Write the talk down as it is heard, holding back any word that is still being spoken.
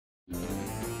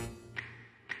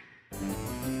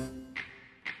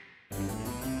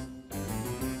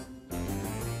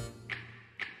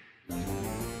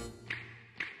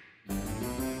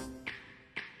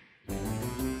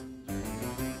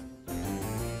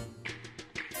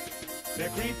They're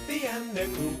creepy and they're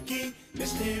kooky,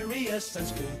 mysterious and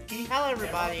spooky. Hello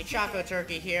everybody, Choco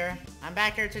Turkey here. I'm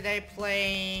back here today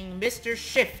playing Mr.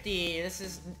 Shifty. This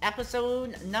is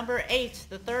episode number 8,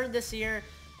 the third this year.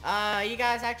 You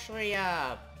guys actually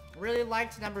really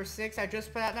liked number 6. I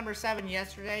just put out number 7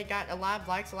 yesterday. Got a lot of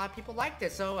likes, a lot of people liked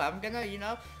it. So I'm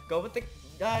gonna, go with the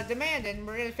demand and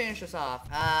we're gonna finish this off.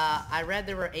 I read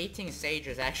there were 18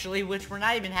 stages actually, which we're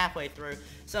not even halfway through.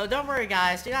 So don't worry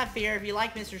guys, do not fear. If you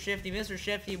like Mr.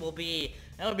 Shifty will be,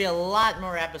 it'll be a lot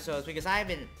more episodes because I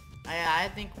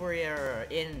think we're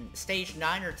in stage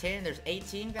 9 or 10. There's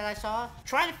 18 that I saw.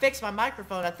 Trying to fix my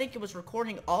microphone. I think it was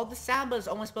recording all the sound, but it's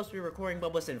only supposed to be recording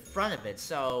what was in front of it.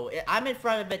 So I'm in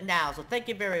front of it now, so thank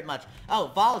you very much.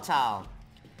 Oh, Volatile.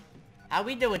 How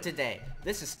we doing today?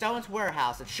 This is Stone's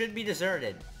warehouse. It should be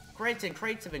deserted. Crates and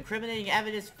crates of incriminating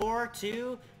evidence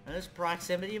 4-2. Those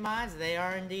proximity mines, they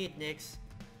are indeed, Nix.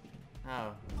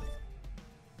 Oh.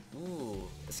 Ooh.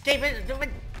 Escape it! Do it!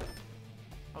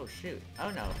 Oh shoot. Oh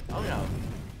no. Oh no.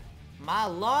 My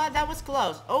lord, that was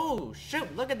close. Oh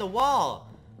shoot, look at the wall.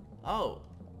 Oh.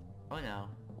 Oh no.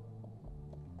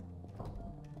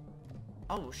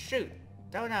 Oh shoot.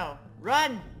 Oh no.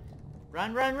 Run!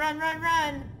 Run, run, run, run,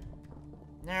 run!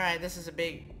 Alright, this is a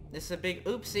big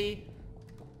oopsie.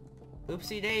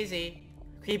 Oopsie daisy.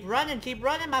 Keep running,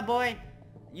 my boy.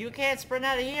 You can't sprint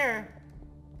out of here.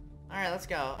 Alright, let's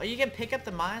go. Oh, you can pick up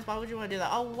the mines? Why would you want to do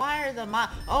that? Oh, why are the mines?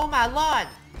 Oh my lord!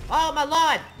 Oh my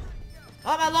lord!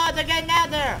 Oh my lord, they're getting out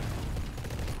there!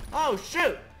 Oh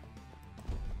shoot!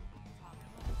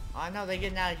 Oh, I know they're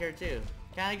getting out of here too.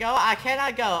 Can I go? I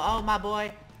cannot go. Oh my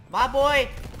boy. My boy!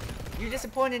 You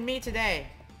disappointed me today.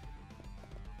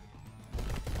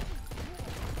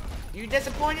 You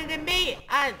disappointed in me!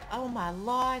 Oh my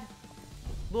lord.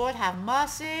 Lord have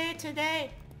mercy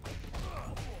today.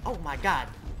 Oh my god.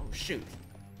 Oh shoot.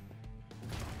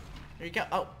 There you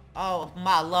go. Oh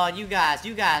my lord, you guys,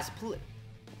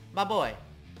 my boy.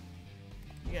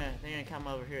 They're gonna come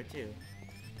over here too.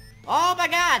 Oh my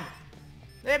god!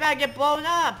 They're about to get blown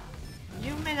up!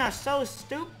 You men are so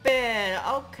stupid!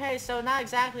 Okay, so not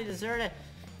exactly deserted.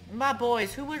 My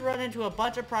boys, who would run into a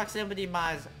bunch of proximity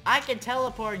mines? I can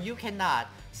teleport, you cannot.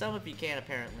 Some of you can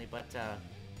apparently, but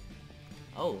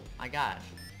oh my gosh.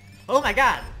 Oh my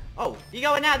god! Oh, you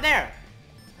going out there?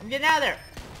 I'm getting out of there!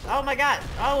 Oh my god!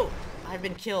 Oh! I've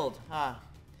been killed. I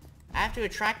have to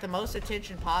attract the most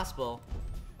attention possible.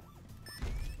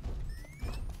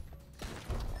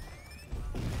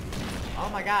 Oh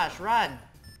my gosh, run!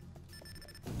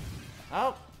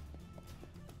 Oh!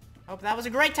 Oh, that was a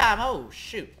great time! Oh,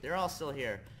 shoot. They're all still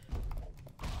here.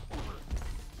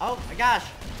 Oh my gosh!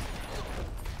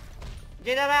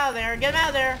 Get him out of there! Get him out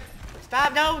of there!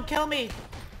 Stop! No! Kill me!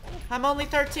 I'm only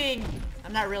 13!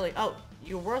 I'm not really... Oh,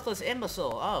 you worthless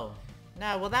imbecile! Oh.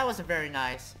 No, well that wasn't very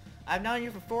nice. I've known you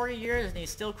for 40 years and you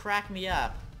still crack me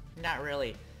up. Not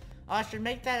really. Oh, I should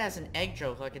make that as an egg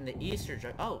joke, like in the Easter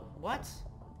joke. Oh, what?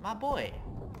 My boy.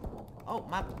 Oh,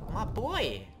 my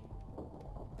boy!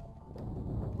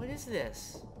 What is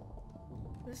this?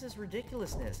 What is this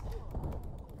ridiculousness?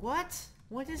 What?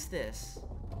 What is this?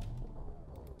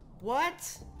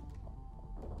 What?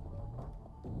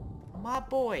 My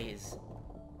boys.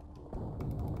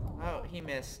 Oh, he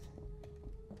missed.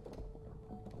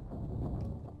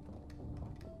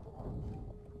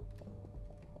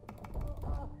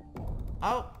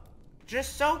 Oh,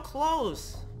 just so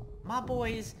close. My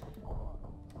boys.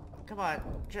 Come on.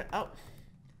 Oh.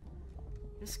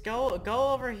 Just go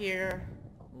over here.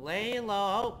 Lay low.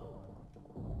 Oh.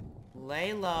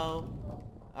 Lay low.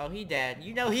 Oh, he dead.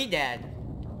 You know he dead.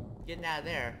 Getting out of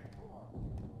there.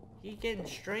 He getting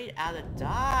straight out of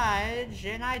dodge,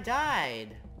 and I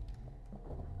died.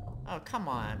 Oh, come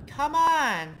on. Come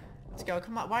on! Let's go.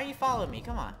 Come on. Why are you following me?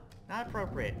 Come on. Not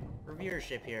appropriate.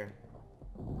 Reviewership here.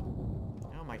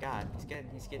 Oh my god.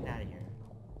 He's getting out of here.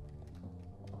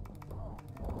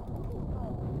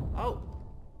 Oh!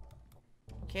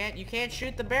 You can't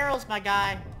shoot the barrels, my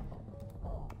guy.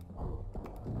 Oh,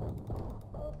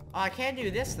 I can do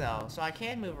this though, so I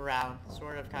can move around,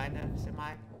 sort of, kind of,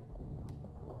 semi,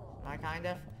 kind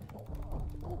of.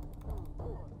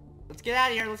 Let's get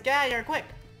out of here. Let's get out of here, quick.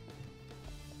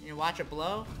 You watch it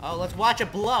blow? Oh, let's watch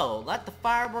it blow. Let the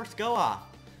fireworks go off.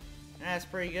 That's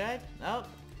pretty good. Oh,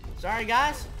 sorry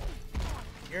guys.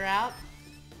 You're out.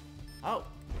 Oh.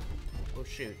 Oh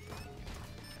shoot.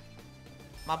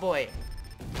 My boy.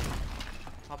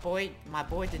 My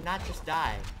boy did not just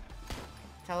die.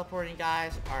 Teleporting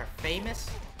guys are famous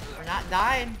for not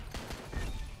dying.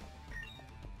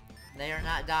 They are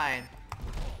not dying.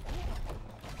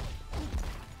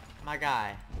 My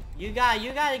guy. You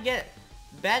gotta get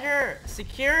Better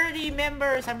security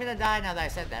members. I'm gonna die now that I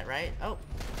said that, right? Oh.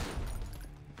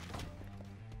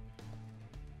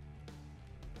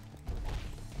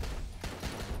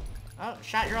 Oh,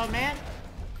 shot your old man?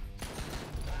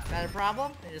 Is that a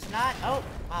problem? It is not. Oh,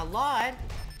 my lord.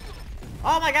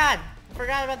 Oh my god! I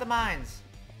forgot about the mines.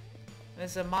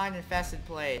 This is a mine-infested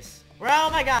place. Oh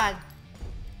my god!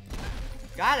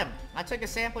 Got him! I took a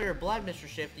sample of your blood, Mr.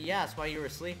 Shifty, yes, while you were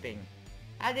sleeping.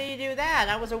 How did you do that?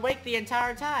 I was awake the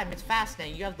entire time. It's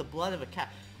fascinating. You have the blood of a cow.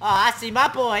 Oh, I see, my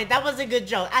boy. That was a good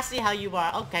joke. I see how you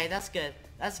are. Okay, that's good.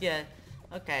 That's good.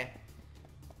 Okay.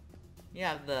 You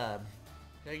have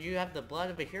the blood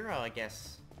of a hero, I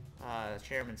guess.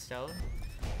 Chairman Stone.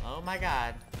 Oh my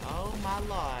god. Oh my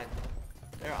lord.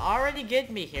 They're already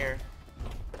getting me here.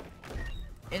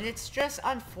 And it's just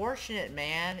unfortunate,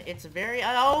 man. It's very...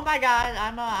 oh my god.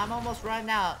 I'm almost running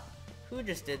out. Who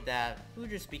just did that? Who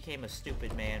just became a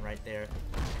stupid man right there?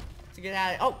 To get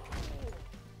out of... oh!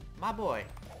 My boy.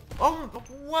 Oh!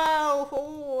 Whoa!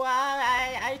 Oh,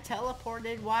 I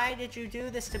teleported. Why did you do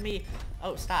this to me?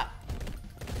 Oh, stop.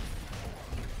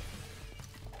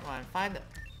 Come on, find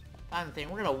the thing.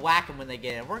 We're gonna whack them when they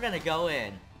get in. We're gonna go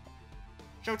in.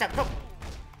 Showtime, go!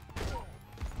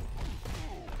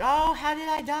 Oh, how did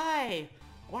I die?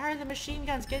 Why are the machine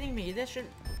guns getting me? This should...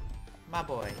 my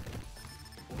boy.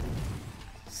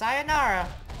 Sayonara!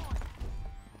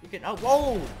 You can... oh,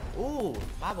 whoa! Ooh,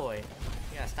 my boy.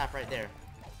 You gotta stop right there.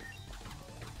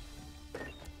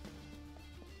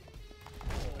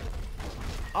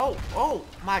 Oh, oh,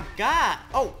 my god!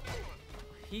 Oh!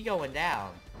 He going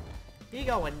down. He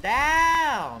going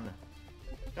down!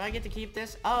 Do I get to keep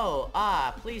this? Oh,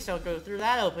 please don't go through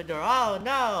that open door. Oh,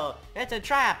 no! It's a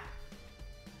trap!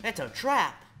 It's a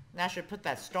trap! And I should put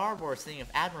that Star Wars thing of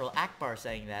Admiral Akbar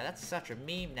saying that. That's such a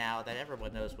meme now that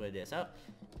everyone knows what it is. Oh,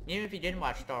 even if you didn't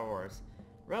watch Star Wars.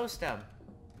 Roast them.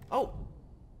 Oh!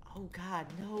 Oh, God,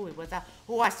 no, it was that.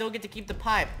 Oh, I still get to keep the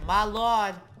pipe. My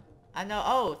lord! I know.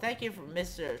 Oh, thank you, for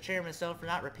Mr. Chairman Stone, for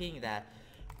not repeating that.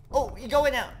 Oh, you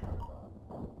going out!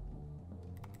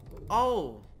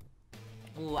 Oh!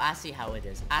 Ooh, I see how it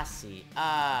is. I see.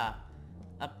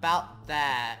 About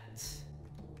that.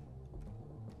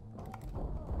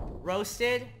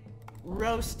 Roasted?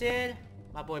 Roasted?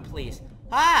 My boy, please.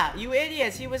 Ah! You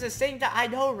idiots! He was a sing I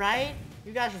know, right?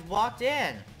 You guys just walked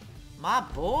in. My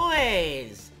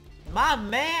boys! My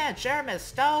man, Chairman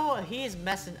Stowe, he's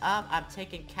messing up. I'm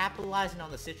capitalizing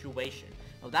on the situation.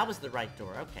 Oh, that was the right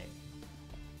door. Okay.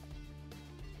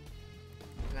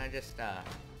 Can I just, can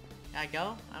I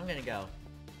go? I'm gonna go.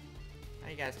 How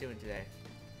you guys doing today?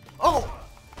 Oh!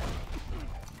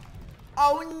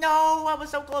 Oh no! I was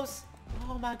so close!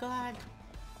 Oh my god!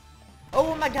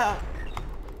 Oh my god!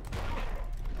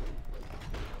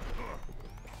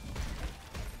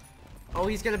 Oh,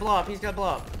 he's gonna blow up. He's gonna blow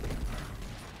up.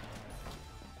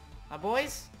 My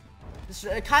boys? Just,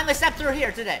 kindly step through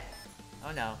here today.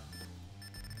 Oh no.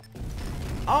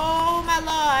 Oh my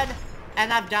lord!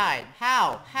 And I've died.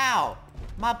 How? How?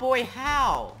 My boy,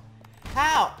 how?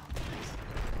 How?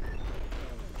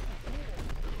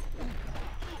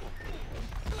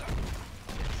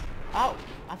 Oh,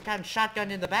 I've gotten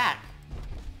shotgunned in the back.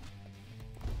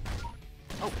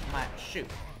 Oh, my, shoot.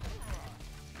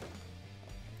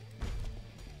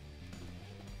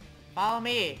 Follow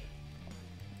me.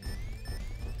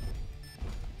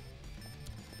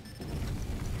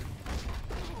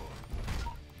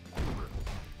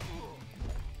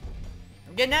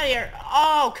 I'm getting out of here.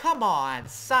 Oh, come on,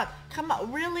 son. Come on,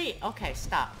 really? Okay,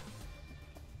 stop.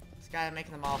 This guy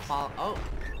making them all follow. Oh,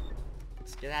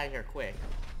 let's get out of here quick.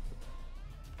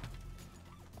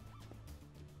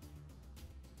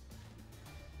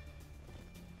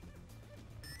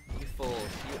 You fools.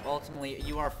 You ultimately,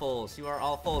 you are fools. You are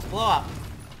all fools. Blow up.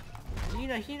 You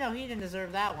know he didn't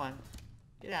deserve that one.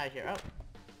 Get out of here. Oh.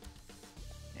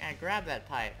 Yeah, grab that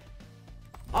pipe.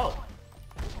 Oh.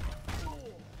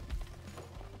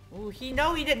 Ooh, he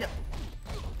didn't.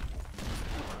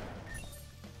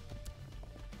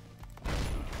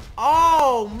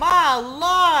 Oh my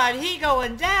lord, he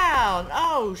going down.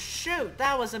 Oh shoot,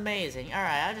 that was amazing.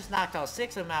 Alright, I just knocked all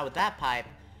 6 of them out with that pipe.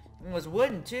 It was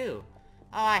wooden too.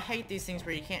 Oh, I hate these things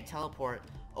where you can't teleport.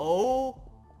 Oh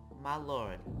my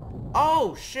lord.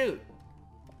 Oh shoot.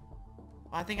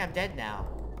 Oh, I think I'm dead now.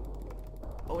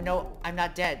 Oh no, I'm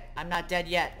not dead. I'm not dead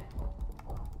yet.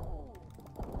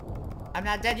 I'm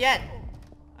not dead yet.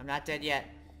 I'm not dead yet.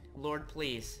 Lord,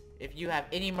 please. If you have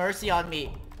any mercy on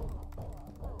me.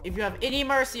 If you have any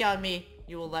mercy on me,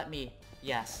 you will let me.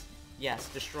 Yes. Yes.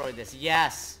 Destroy this.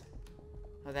 Yes.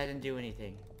 Oh, that didn't do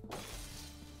anything.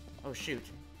 Oh, shoot.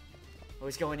 Oh,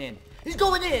 he's going in. He's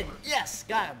going in! Yes!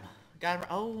 Got him. Got him.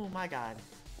 Oh my god.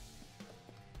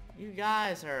 You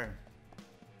guys are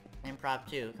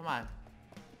impromptu. Come on.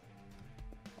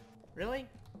 Really?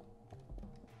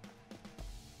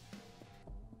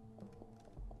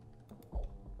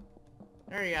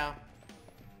 There you go.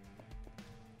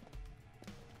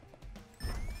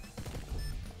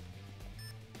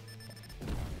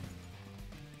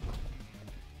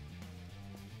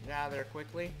 Get out of there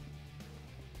quickly.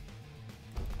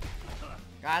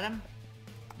 Got him.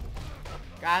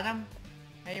 Got him.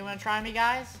 Hey, you wanna try me,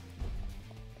 guys?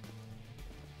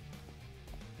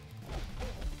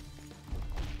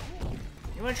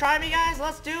 You wanna try me, guys?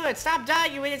 Let's do it. Stop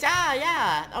dying, you idiots. Ah,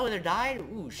 yeah. Oh, they died?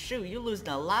 Ooh, shoot. You're losing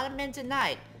a lot of men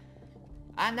tonight.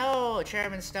 I know,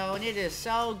 Chairman Stone. It is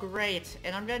so great.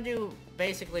 And I'm gonna do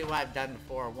basically what I've done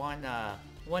before.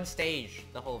 One stage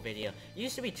the whole video. It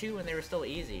used to be 2 when they were still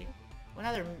easy.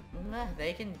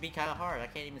 They can be kind of hard. I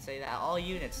can't even say that. All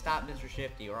units, stop Mr.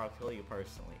 Shifty or I'll kill you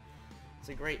personally. It's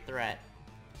a great threat.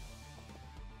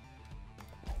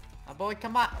 My boy,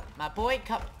 come on. My boy,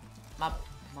 come. My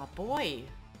boy.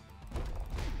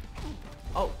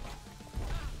 Oh.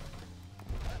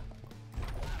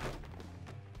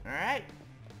 Alright.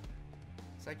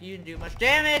 Looks like you didn't do much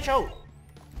damage. Oh.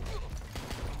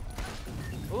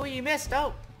 Oh, you missed.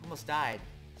 Oh. Almost died.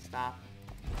 Stop.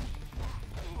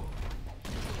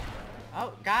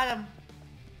 Oh, got him.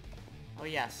 Oh,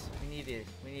 yes. We need it.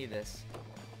 We need this.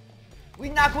 We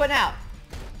knocked one out.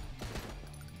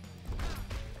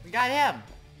 We got him.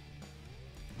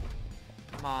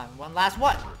 Come on, one last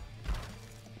one.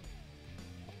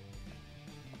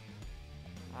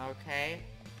 Okay.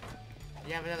 Do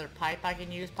you have another pipe I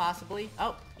can use, possibly?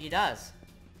 Oh, he does.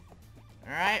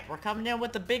 Alright, we're coming in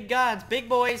with the big guns. Big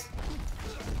boys.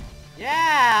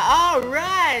 Yeah,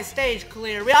 alright. Stage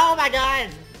clear. Oh my god.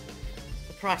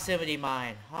 The proximity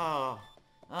mine. Oh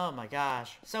my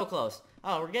gosh. So close.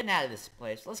 Oh, we're getting out of this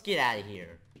place. Let's get out of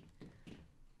here.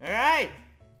 Alright.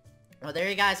 Well, there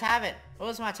you guys have it. What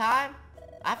was my time?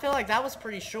 I feel like that was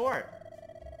pretty short.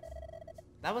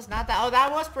 That was not that. Oh,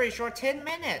 that was pretty short. 10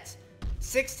 minutes.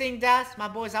 16 deaths. My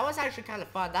boys, that was actually kind of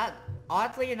fun. That,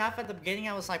 oddly enough, at the beginning,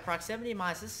 I was like, proximity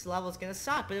mines, this level is going to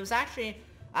suck. But it was actually,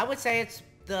 I would say it's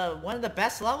one of the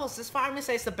best levels this far. I'm going to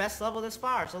say it's the best level this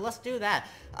far. So let's do that.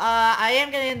 I am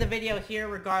going to end the video here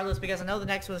regardless because I know the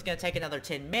next one's going to take another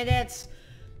 10 minutes.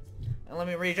 Let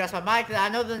me readjust my mic. I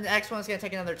know the next one's going to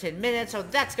take another 10 minutes, so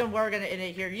that's where we're going to end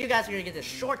it here. You guys are going to get this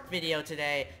short video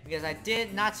today, because I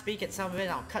did not speak at some of it.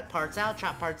 I'll cut parts out,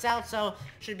 chop parts out, so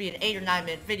should be an 8 or 9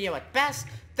 minute video at best.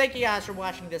 Thank you guys for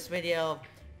watching this video.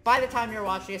 By the time you're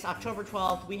watching this, October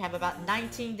 12th, we have about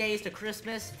 19 days to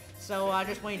Christmas, so I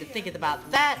just want you to think about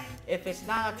that. If it's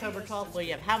not October 12th, well,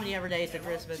 you have how many ever days to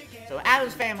Christmas? So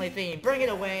Addams family theme, bring it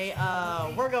away.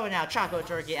 We're going out. Choco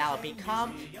Turkey out.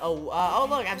 Become, oh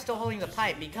look, I'm still holding the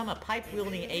pipe. Become a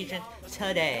pipe-wielding agent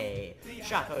today.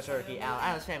 Choco Turkey out.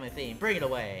 Addams family theme, bring it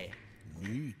away.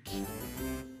 Neat.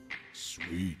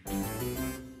 Sweet.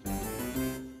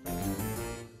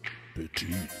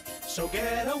 Petite. So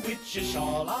get a witch's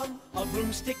shawl on, a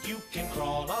broomstick you can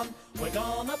crawl on. We're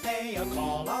gonna pay a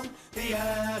call on the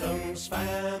Addams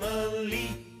family.